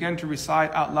and he began to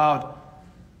recite out loud,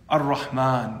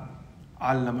 Ar-Rahman,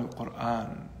 Allama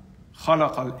al-Quran,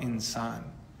 Khalaq al-Insan.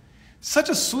 Such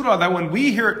a surah that when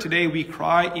we hear it today, we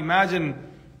cry. Imagine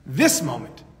this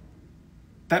moment,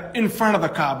 that in front of the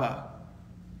Kaaba,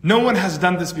 no one has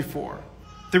done this before.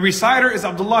 The reciter is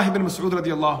Abdullah ibn Mas'ud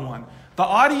radiallahu anhu. The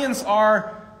audience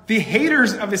are the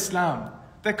haters of Islam,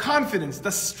 the confidence,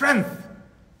 the strength.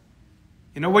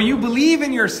 Where you believe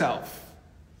in yourself.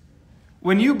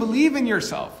 When you believe in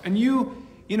yourself and you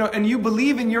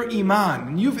believe in your iman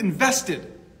and you've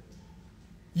invested,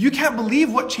 you can't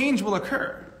believe what change will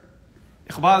occur.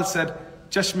 Iqbal said,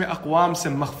 "Chashme aqwam se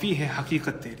makhfi hai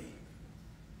haqiqat teri."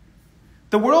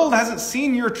 The world hasn't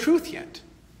seen your truth yet.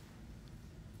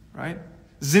 Right?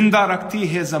 Zinda rakhti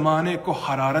hai zamane ko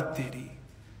hararat teri.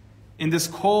 In this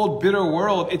cold, bitter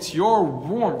world, it's your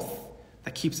warmth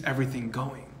that keeps everything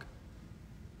going.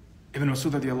 Ibn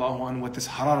Mas'ud radiallahu anhu with this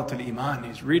hararat al-iman,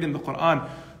 he's reading the Quran.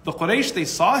 The Quraysh, they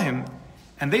saw him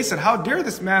and they said, "How dare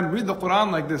this man read the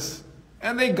Quran like this?"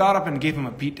 And they got up and gave him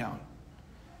a beat down.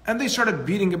 And they started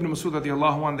beating Ibn Mas'ud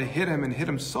radiallahu anhu. They hit him and hit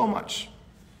him so much.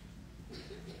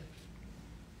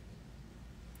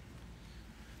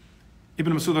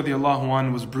 Ibn Mas'ud radiallahu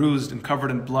anhu was bruised and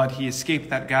covered in blood. He escaped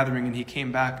that gathering and he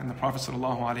came back, and the Prophet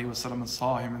sallallahu alaihi wasallam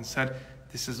saw him and said,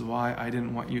 "This is why I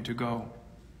didn't want you to go."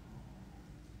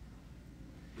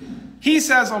 He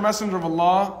says, "O Messenger of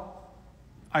Allah,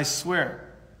 I swear,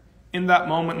 in that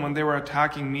moment when they were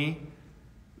attacking me,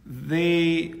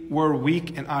 they were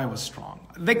weak and I was strong."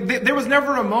 There was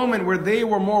never a moment where they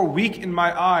were more weak in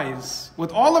my eyes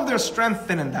with all of their strength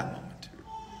than in that moment.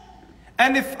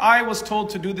 And if I was told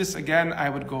to do this again, I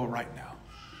would go right now.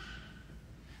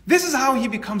 This is how he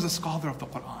becomes a scholar of the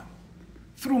Quran.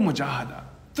 Through mujahada,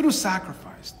 through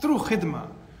sacrifice, through khidmah,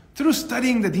 through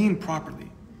studying the deen properly.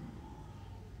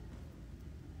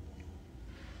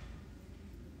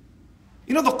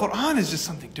 The Quran is just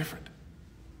something different.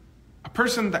 A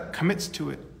person that commits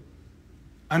to it,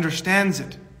 understands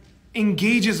it,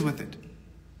 engages with it.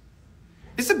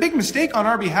 It's a big mistake on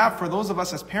our behalf for those of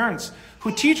us as parents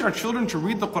who teach our children to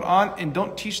read the Quran and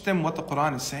don't teach them what the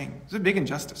Quran is saying. It's a big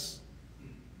injustice.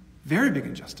 Very big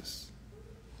injustice.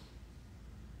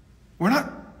 We're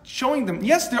not showing them,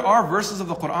 yes, there are verses of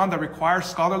the Quran that require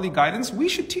scholarly guidance. We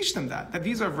should teach them that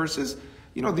these are verses,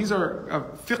 these are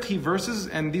fiqhi verses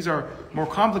and these are more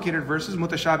complicated verses,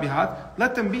 mutashabihat.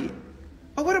 Let them be.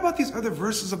 But what about these other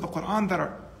verses of the Quran that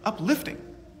are uplifting?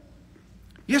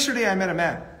 Yesterday I met a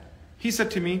man. He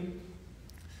said to me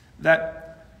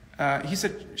that,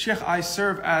 "Sheikh, I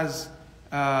serve as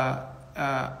a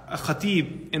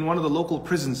khatib in one of the local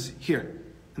prisons here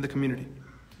in the community."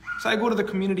 So I go to the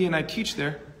community and I teach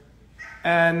there.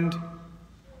 And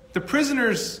the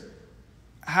prisoners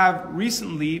have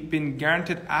recently been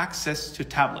granted access to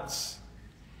tablets.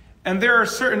 And there are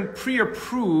certain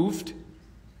pre-approved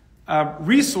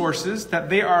resources that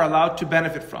they are allowed to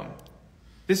benefit from.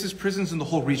 This is prisons in the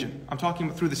whole region. I'm talking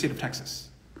about through the state of Texas.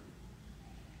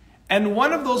 And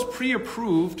one of those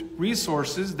pre-approved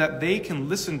resources that they can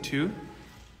listen to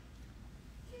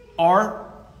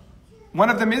one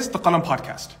of them is the Qalam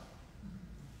podcast.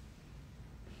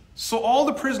 So all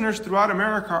the prisoners throughout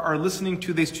America are listening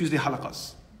to these Tuesday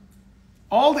halaqas.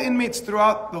 All the inmates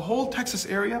throughout the whole Texas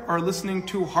area are listening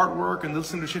to Hard Work and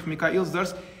listening to Sheikh Mikail's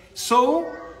dars.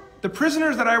 So the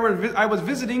prisoners that I was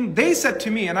visiting, they said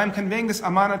to me, and I'm conveying this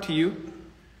amana to you,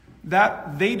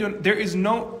 that there is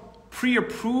no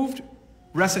pre-approved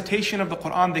recitation of the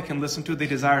Quran they can listen to. They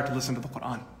desire to listen to the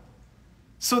Quran.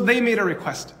 So they made a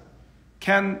request.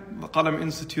 Can the Qalam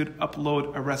Institute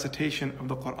upload a recitation of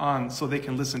the Quran so they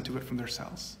can listen to it from their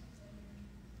cells?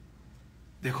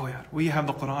 Dekho yaar, we have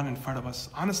the Quran in front of us.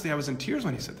 Honestly, I was in tears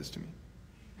when he said this to me.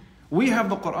 We have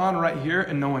the Quran right here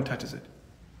and no one touches it.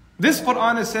 This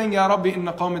Quran is saying, Ya Rabbi,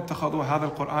 inna qawmi ittakhadhu hadha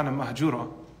al-Qur'ana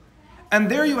mahjura. And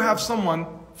there you have someone,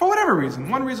 for whatever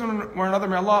reason, one reason or another,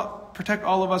 may Allah protect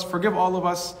all of us, forgive all of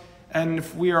us. And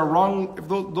if we are wrong, if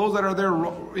those that are there,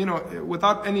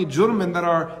 without any jurm that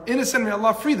are innocent, may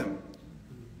Allah free them.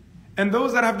 And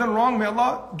those that have done wrong, may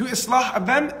Allah do islah of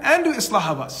them and do islah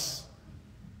of us.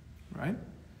 Right?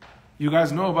 You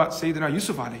guys know about Sayyidina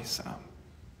Yusuf alayhi salam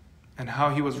and how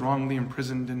he was wrongly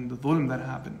imprisoned and the dhulm that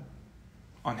happened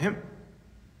on him.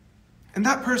 And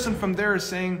that person from there is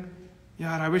saying,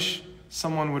 "Yeah, I wish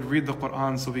someone would read the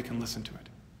Quran so we can listen to it.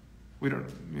 We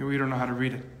don't know how to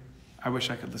read it. I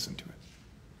wish I could listen to it."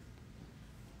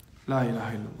 La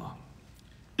ilaha illallah.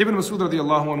 Ibn Mas'ud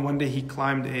radiallahu anhu, one day he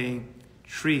climbed a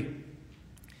tree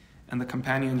and the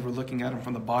companions were looking at him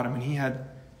from the bottom and he had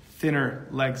thinner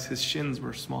legs, his shins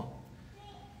were small.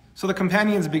 So the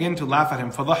companions began to laugh at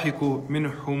him. فَضَحِكُوا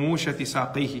مِنْ حُمُوشَةِ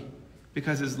سَاقِيهِ.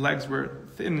 Because his legs were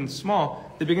thin and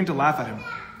small, they began to laugh at him.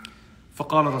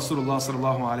 فَقَالَ رَسُولُ اللَّهِ صَلَّى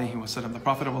اللَّهُ عَلَيْهِ وَسَلَّمَ. The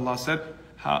Prophet of Allah said,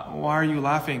 "Why are you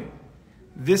laughing?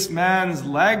 this man's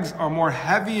legs are more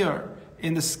heavier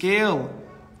in the scale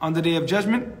on the day of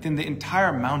judgment than the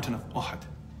entire mountain of Uhud.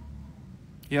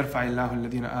 يَرْفَعِ اللَّهُ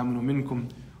الَّذِينَ آمَنُوا مِنْكُمْ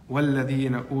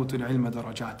وَالَّذِينَ أُوتُوا الْعِلْمَ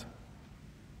دَرَجَاتٍ.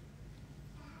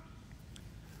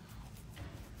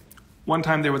 One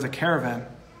time there was a caravan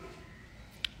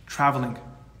traveling,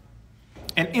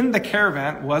 and in the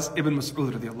caravan was Ibn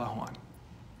Mas'ud radiallahu anh.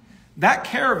 That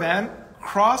caravan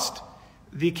crossed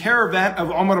the caravan of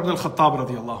Umar ibn al-Khattab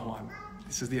radiallahu anh.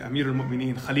 This is the Amir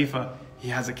al-Mu'mineen, Khalifa. He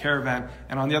has a caravan,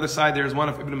 and on the other side there is one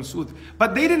of Ibn Mas'ud.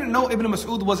 But they didn't know Ibn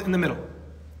Mas'ud was in the middle.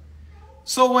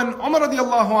 So when Umar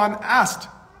radiallahu anh asked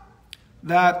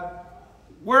that,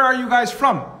 where are you guys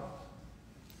from?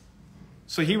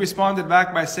 So he responded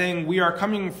back by saying, we are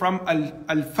coming from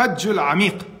al-Fajj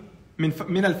al-Amiq.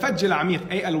 Min al-Fajj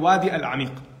al-Amiq, ay al-Wadi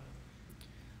al-Amiq.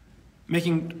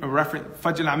 Making a reference,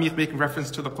 Fajj al-Amiq, making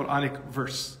reference to the Quranic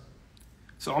verse.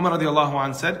 So Umar radiallahu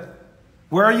anh said,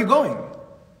 where are you going?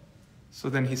 So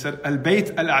then he said,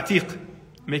 al-Bayt al-Atiq,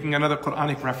 making another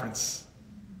Quranic reference.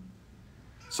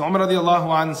 So Umar radiallahu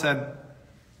anh said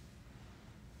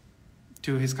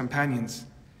to his companions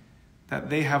that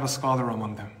they have a scholar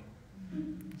among them.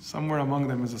 Somewhere among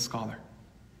them is a scholar.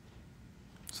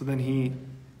 So then he,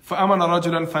 فَأَمَنَ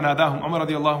رَجُلًا فَنَادَاهُمْ. Umar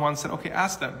radiallahu anh said, okay,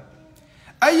 ask them.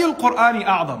 أَيُّ الْقُرْآنِ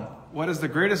أَعْظَمُ. What is the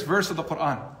greatest verse of the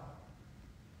Qur'an?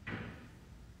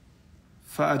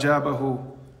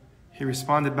 فَأَجَابَهُ. He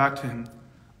responded back to him,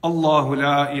 اللَّهُ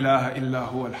لَا إِلَهَ إِلَّا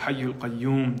هُوَ الْحَيُّ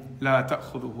الْقَيُّومُ لَا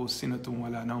تَأْخُذُهُ سِنَةٌ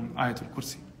وَلَا نَوْمٌ. Ayatul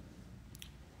Kursi.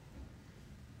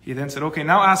 He then said, okay,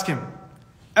 now ask him,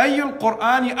 أَيُّ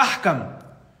الْقُرْآنِ أَحْكَمُ.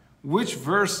 Which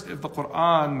verse of the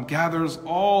Qur'an gathers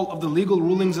all of the legal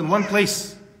rulings in one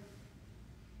place?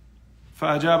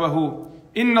 فَأَجَابَهُ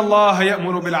إِنَّ اللَّهَ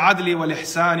يَأْمُرُ بِالْعَدْلِ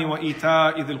وَالْإِحْسَانِ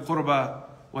وَإِيتَاءِ ذِي الْقُرْبَى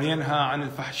وَيَنْهَى عَنِ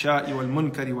الْفَحْشَاءِ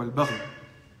وَالْمُنْكَرِ وَالْبَغْيِ.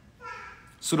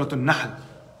 Surah An-Nahl.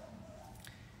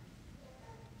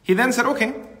 He then said,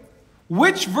 okay,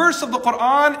 which verse of the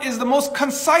Qur'an is the most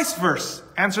concise verse?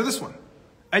 Answer this one.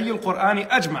 أَيُّ الْقُرْآنِ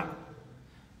أَجْمَعُ.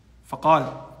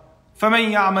 فَقَالَ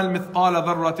فَمَنْ يَعْمَلْ مِثْقَالَ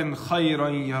ذَرَّةٍ خَيْرًا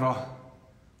يَرَهُ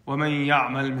وَمَنْ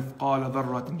يَعْمَلْ مِثْقَالَ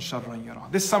ذَرَّةٍ شَرًّا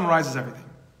يَرَهُ. This summarizes everything.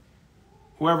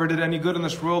 Whoever did any good in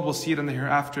this world will see it in the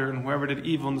hereafter, and whoever did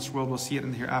evil in this world will see it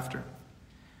in the hereafter.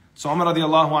 So Umar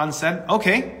radiallahu anh said,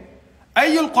 okay,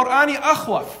 أَيُّ الْقُرْآنِ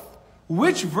أَخْوَفُ.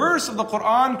 Which verse of the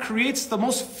Qur'an creates the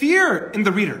most fear in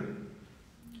the reader?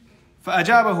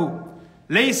 فَأَجَابَهُ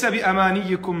لَيْسَ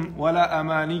بِأَمَانِيِّكُمْ وَلَا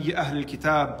أَمَانِيِّ أَهْلِ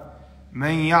الْكِتَابِ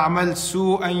مَنْ يَعْمَلْ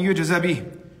سُوءًا يُجْزَ بِهِ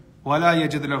وَلَا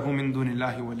يَجِدْ لَهُ مِنْ دُونِ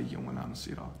اللَّهِ وَلِيًّا وَلَا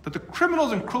نَصِيرًا. That the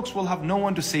criminals and crooks will have no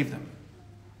one to save them.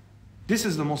 This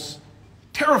is the most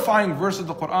terrifying verse of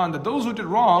the Qur'an, that those who did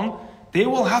wrong, they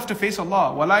will have to face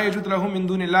Allah. وَلَا يَجِدْ لَهُ مِنْ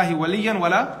دُونِ اللَّهِ وَلِيًّا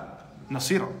وَلَا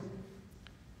نَصِيرًا.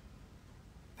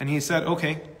 And he said,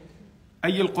 okay,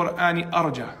 أَيُّ الْقُرْآنِ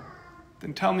أَرْجَى.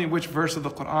 Then tell me which verse of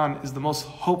the Qur'an is the most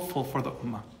hopeful for the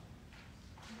Ummah.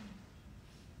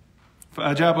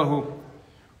 فأجابه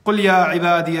قل يا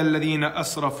عبادي الذين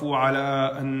أسرفوا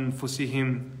على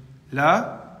أنفسهم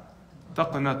لا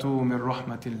تقنطوا من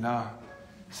رحمة الله.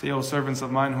 Say, O servants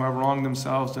of mine who have wronged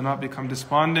themselves, do not become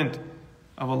despondent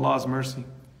of Allah's mercy.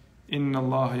 إن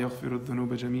الله يغفر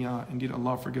الذنوب جميعا. Indeed,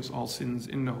 Allah forgives all sins.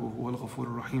 إنه هو الغفور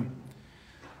الرحيم.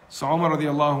 So Umar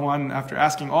radiallahu anh, after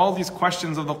asking all these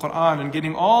questions of the Qur'an and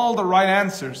getting all the right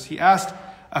answers, he asked,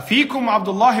 أفيكم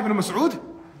Abdullah ibn Mas'ud?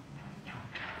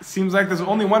 It seems like there's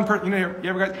only one person.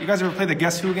 You guys ever play the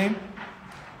Guess Who game?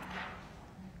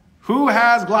 Who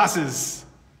has glasses?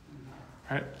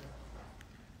 Right?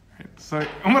 So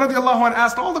Umar radiallahu anh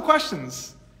asked all the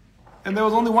questions, and there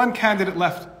was only one candidate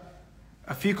left.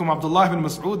 أفيكم Abdullah ibn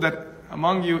Mas'ud, that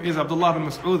among you is Abdullah ibn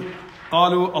Mas'ud.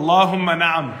 قالوا اللهم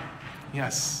نعم.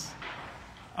 Yes,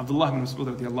 Abdullah ibn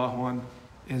Mas'ud radiallahu anh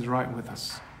is right with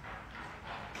us.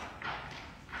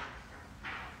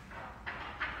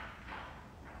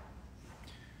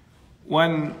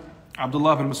 When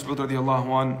Abdullah ibn Mas'ud radiallahu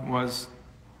anh was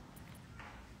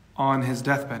on his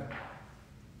deathbed,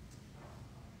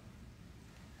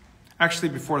 actually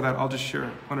before that, I'll just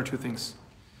share one or two things.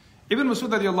 Ibn Mas'ud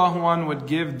radiallahu anh would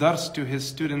give dars to his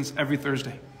students every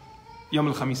Thursday, Yawm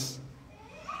al-Khamis.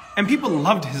 And people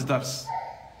loved his dars.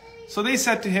 So they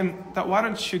said to him that, why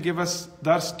don't you give us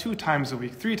dars 2 times a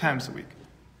week, 3 times a week?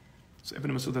 So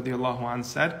Ibn Mas'ud radiallahu anh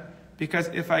said, because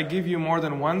if I give you more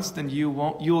than once, then you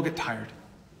will get tired.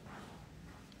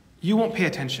 You won't pay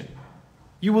attention.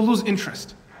 You will lose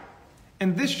interest.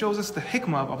 And this shows us the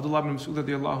hikmah of Abdullah ibn Mas'ud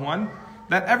radiallahu anh,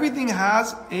 that everything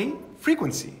has a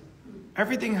frequency.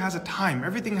 Everything has a time.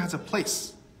 Everything has a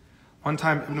place. One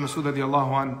time, Ibn Mas'ud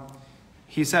radiallahu anh,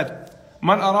 he said,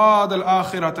 مَنْ أَرَادَ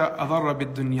الْآخِرَةَ أَضَرَّ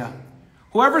بِالدُّنْيَا.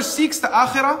 Whoever seeks the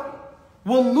akhirah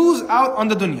will lose out on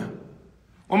the dunya.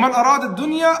 وَمَنْ أَرَادَ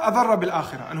الدُّنْيَا أَضَرَّ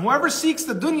بِالْآخِرَةِ. And whoever seeks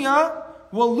the dunya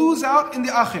will lose out in the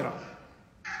akhirah.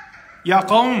 يَا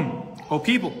قَوْمِ, O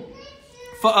people,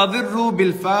 فَأَضِرُّوا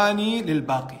بِالْفَانِي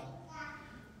لِلْبَاقِي.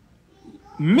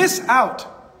 Miss out.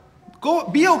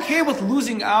 Be okay with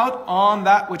losing out on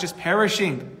that which is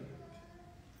perishing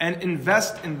and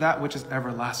invest in that which is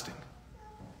everlasting.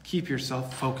 Keep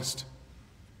yourself focused.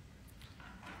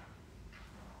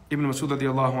 Ibn Mas'ud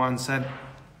radiallahu anh said,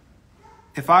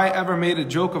 if I ever made a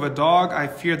joke of a dog, I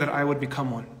fear that I would become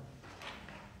one.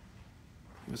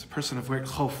 He was a person of great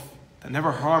khawf, that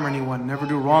never harm anyone, never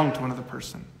do wrong to another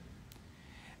person.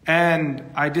 And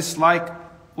I dislike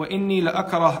وَإِنِّي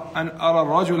لَأَكْرَهُ أَنْ أَرَى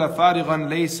الرَّجُلَ فَارِغًا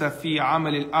لَيْسَ فِي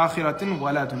عَمَلِ الْآخِرَةٍ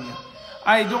وَلَا دُنْيَا.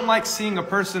 I don't like seeing a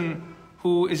person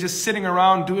who is just sitting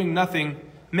around doing nothing,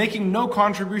 making no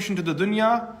contribution to the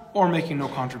dunya or making no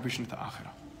contribution to the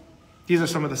akhirah. These are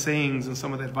some of the sayings and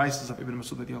some of the advices of Ibn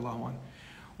Mas'ud radiallahu anh.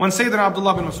 When Sayyidina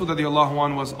Abdullah ibn Mas'ud radiallahu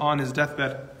anh was on his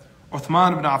deathbed,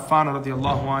 Uthman ibn Affan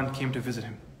radiallahu anh came to visit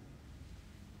him.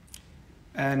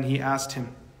 And he asked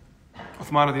him,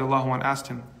 Uthman radiallahu anh asked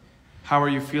him, how are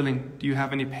you feeling? Do you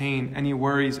have any pain, any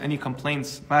worries, any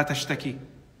complaints? مَا تَشْتَكِي.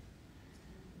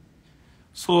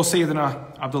 So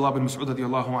Sayyidina Abdullah ibn Mas'ud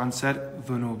radiallahu anh said,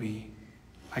 ذُنُوبِي.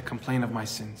 I complain of my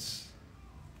sins.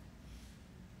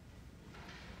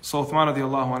 So Uthman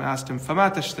radiallahu anh asked him,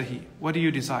 فَمَا تَشْتَهِي. What do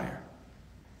you desire?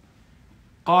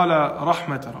 قَالَ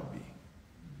رَحْمَةَ رَبِّي.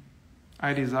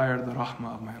 I desire the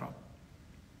rahmah of my Rabb.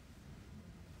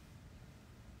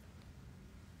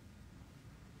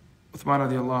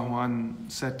 Uthman radiallahu anh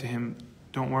said to him,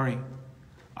 don't worry.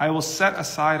 I will set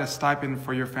aside a stipend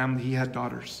for your family. He had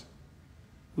daughters.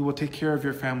 We will take care of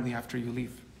your family after you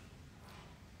leave.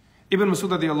 Ibn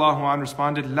Mas'ud radiallahu anh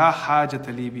responded, La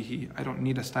hajata li bihi. I don't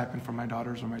need a stipend for my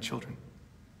daughters or my children.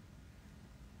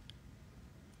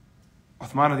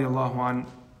 Uthman radiallahu anh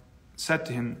said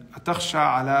to him,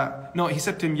 Atakhsha ala. No, he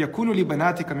said to him, Yakunu li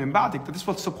banatika min ba'dik. That this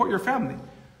will support your family.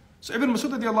 So Ibn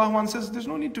Mas'ud radiallahu anh says, there's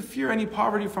no need to fear any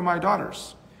poverty from my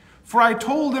daughters. For I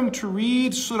told them to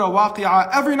read Surah Waqi'ah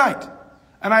every night.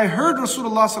 And I heard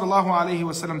Rasulullah sallallahu alayhi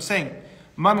wa sallam saying,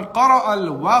 Man qara'a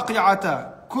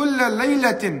al-waqi'ata kulla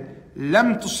laylatin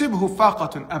lam tusibhu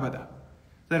faqatun abada.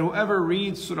 That whoever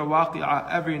reads Surah Waqi'ah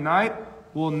every night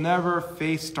will never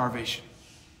face starvation.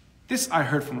 This I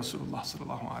heard from Rasulullah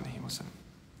sallallahu alayhi wa sallam.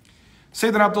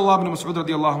 Sayyidina Abdullah ibn Mas'ud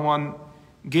radiallahu anh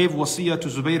gave wasiyah to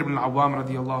Zubayr ibn al-Awwam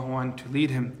radiallahu anh to lead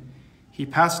him. He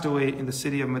passed away in the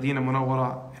city of Medina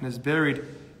Munawwara and is buried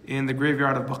in the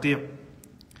graveyard of Baqi'.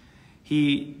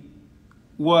 He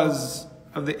was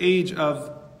of the age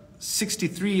of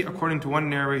 63 according to one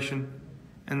narration,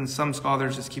 and some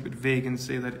scholars just keep it vague and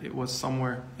say that it was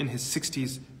somewhere in his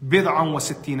 60s. Bid'an wa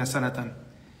sittina sanatan.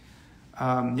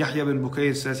 Yahya bin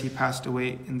Bukayr says he passed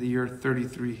away in the year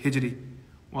 33 Hijri,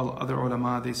 while other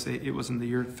ulama, they say it was in the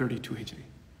year 32 Hijri.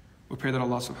 We pray that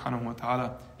Allah subhanahu wa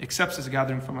ta'ala accepts this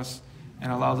gathering from us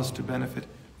and allows us to benefit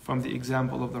from the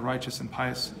example of the righteous and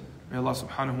pious. May Allah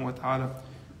subhanahu wa ta'ala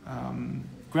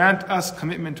grant us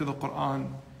commitment to the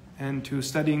Quran and to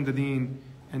studying the deen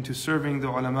and to serving the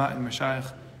ulama and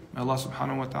mashayikh. May Allah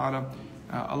subhanahu wa ta'ala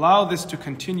allow this to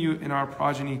continue in our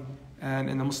progeny and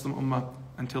in the Muslim ummah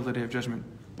until the day of judgment.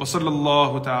 Wa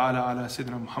sallallahu ta'ala ala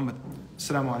Sayyidina Muhammad.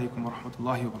 Assalamu alaikum wa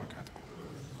rahmatullahi wa barakatuh.